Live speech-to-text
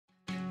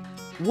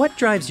What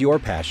drives your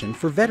passion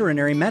for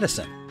veterinary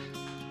medicine?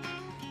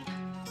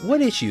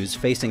 What issues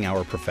facing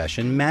our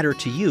profession matter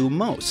to you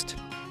most?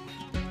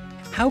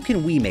 How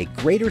can we make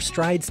greater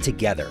strides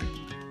together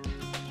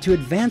to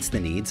advance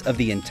the needs of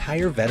the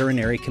entire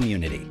veterinary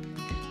community?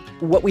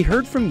 What we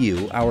heard from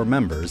you, our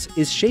members,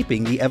 is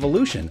shaping the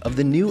evolution of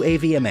the new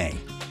AVMA.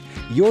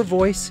 Your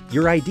voice,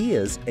 your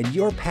ideas, and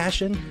your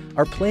passion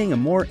are playing a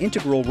more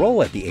integral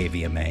role at the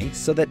AVMA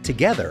so that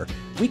together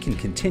we can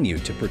continue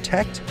to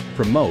protect,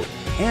 promote,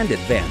 and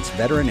advance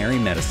veterinary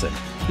medicine.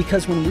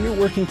 Because when we're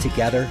working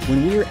together,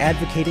 when we're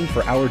advocating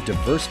for our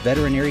diverse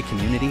veterinary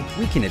community,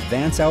 we can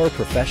advance our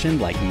profession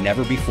like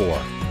never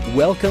before.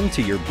 Welcome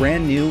to your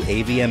brand new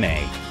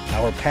AVMA.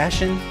 Our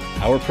passion,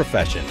 our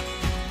profession.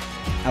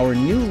 Our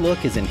new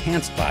look is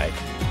enhanced by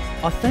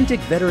authentic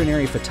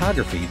veterinary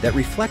photography that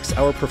reflects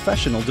our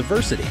professional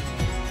diversity.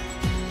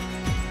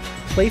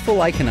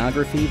 Playful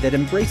iconography that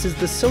embraces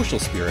the social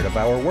spirit of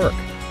our work.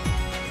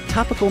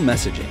 Topical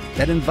messaging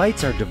that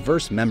invites our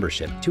diverse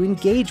membership to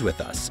engage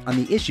with us on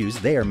the issues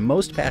they are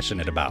most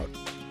passionate about.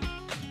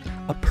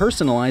 A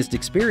personalized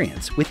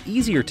experience with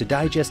easier to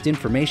digest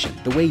information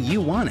the way you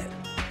want it,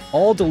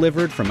 all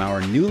delivered from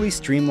our newly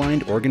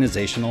streamlined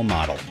organizational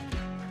model.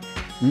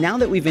 Now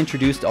that we've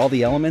introduced all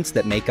the elements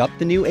that make up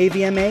the new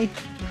AVMA,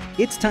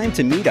 it's time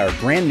to meet our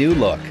brand new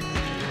look.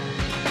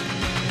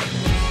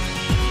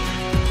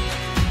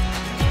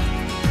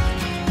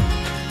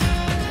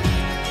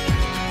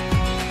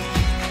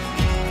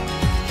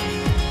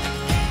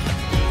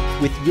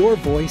 With your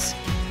voice,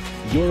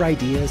 your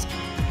ideas,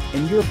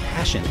 and your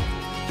passion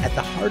at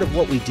the heart of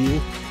what we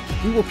do,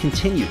 we will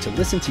continue to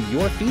listen to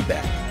your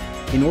feedback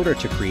in order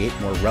to create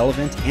more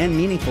relevant and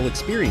meaningful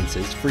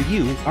experiences for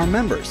you, our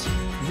members.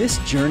 This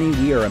journey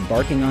we are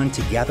embarking on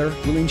together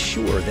will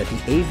ensure that the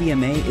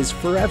AVMA is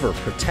forever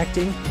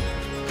protecting,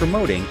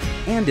 promoting,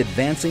 and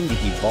advancing the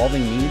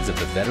evolving needs of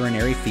the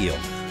veterinary field.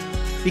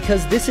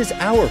 Because this is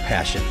our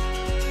passion.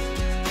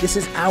 This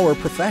is our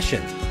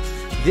profession.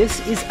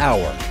 This is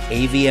our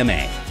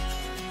AVMA.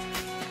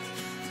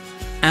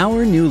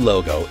 Our new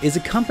logo is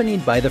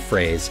accompanied by the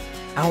phrase,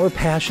 "Our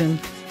passion,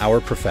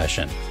 our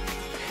profession."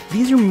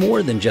 These are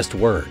more than just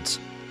words.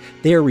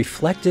 They are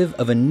reflective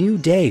of a new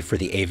day for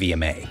the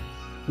AVMA,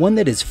 one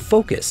that is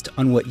focused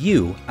on what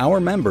you, our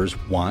members,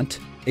 want,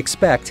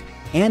 expect,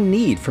 and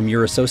need from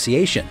your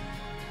association.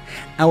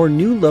 Our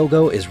new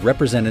logo is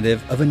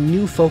representative of a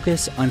new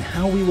focus on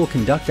how we will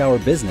conduct our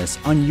business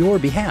on your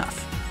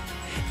behalf.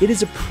 It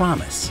is a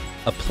promise,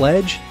 a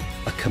pledge,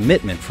 a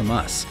commitment from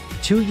us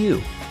to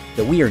you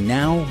that we are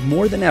now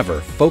more than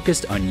ever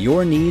focused on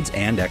your needs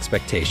and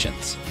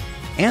expectations,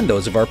 and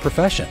those of our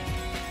profession.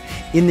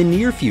 In the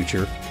near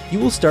future, you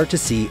will start to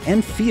see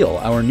and feel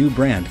our new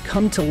brand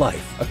come to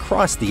life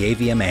across the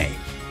AVMA.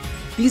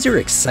 These are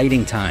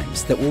exciting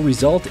times that will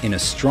result in a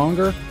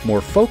stronger,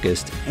 more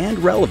focused, and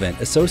relevant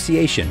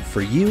association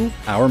for you,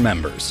 our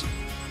members.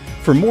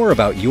 For more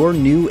about your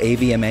new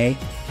AVMA,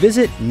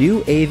 visit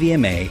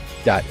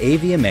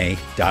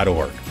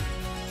newavma.avma.org.